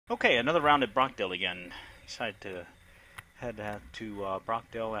Okay, another round at Brockdale again. Decided to head out to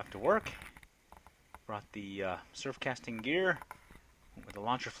Brockdale after work. Brought the surf casting gear with a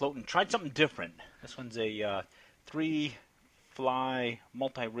launcher float and tried something different. This one's a 3-fly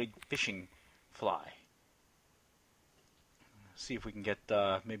multi-rig fishing fly. See if we can get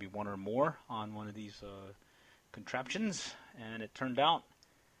maybe one or more on one of these contraptions. And it turned out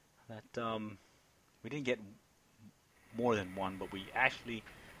that we didn't get more than one, but we actually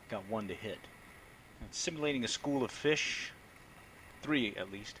got one to hit. It's simulating a school of fish, 3 at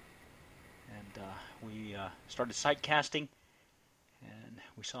least. And we started sight casting, and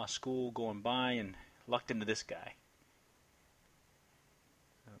we saw a school going by and lucked into this guy.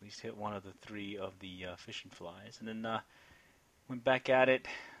 At least hit one of the 3 of the fishing flies. And then went back at it.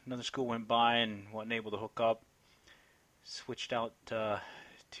 Another school went by and wasn't able to hook up. Switched out to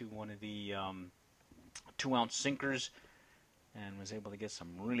one of the 2-ounce sinkers and was able to get some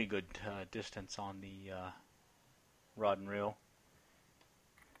really good distance on the rod and reel.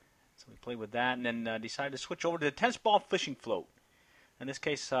 So we played with that and then decided to switch over to the tennis ball fishing float. In this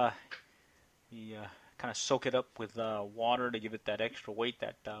case, we kind of soak it up with water to give it that extra weight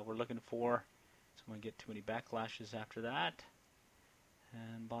that we're looking for. So we don't get too many backlashes after that.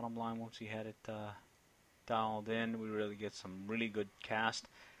 And bottom line, once we had it dialed in, we really get some really good cast.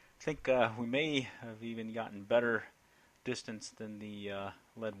 I think we may have even gotten better distance than the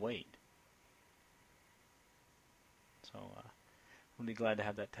lead weight. So I'm really glad to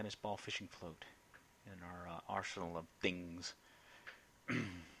have that tennis ball fishing float in our arsenal of things.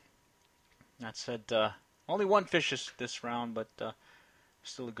 That said, only one fish this round, but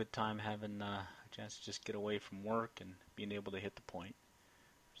still a good time having a chance to just get away from work and being able to hit the point.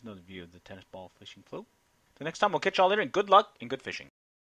 There's another view of the tennis ball fishing float. So next time we'll catch y'all later, and good luck and good fishing.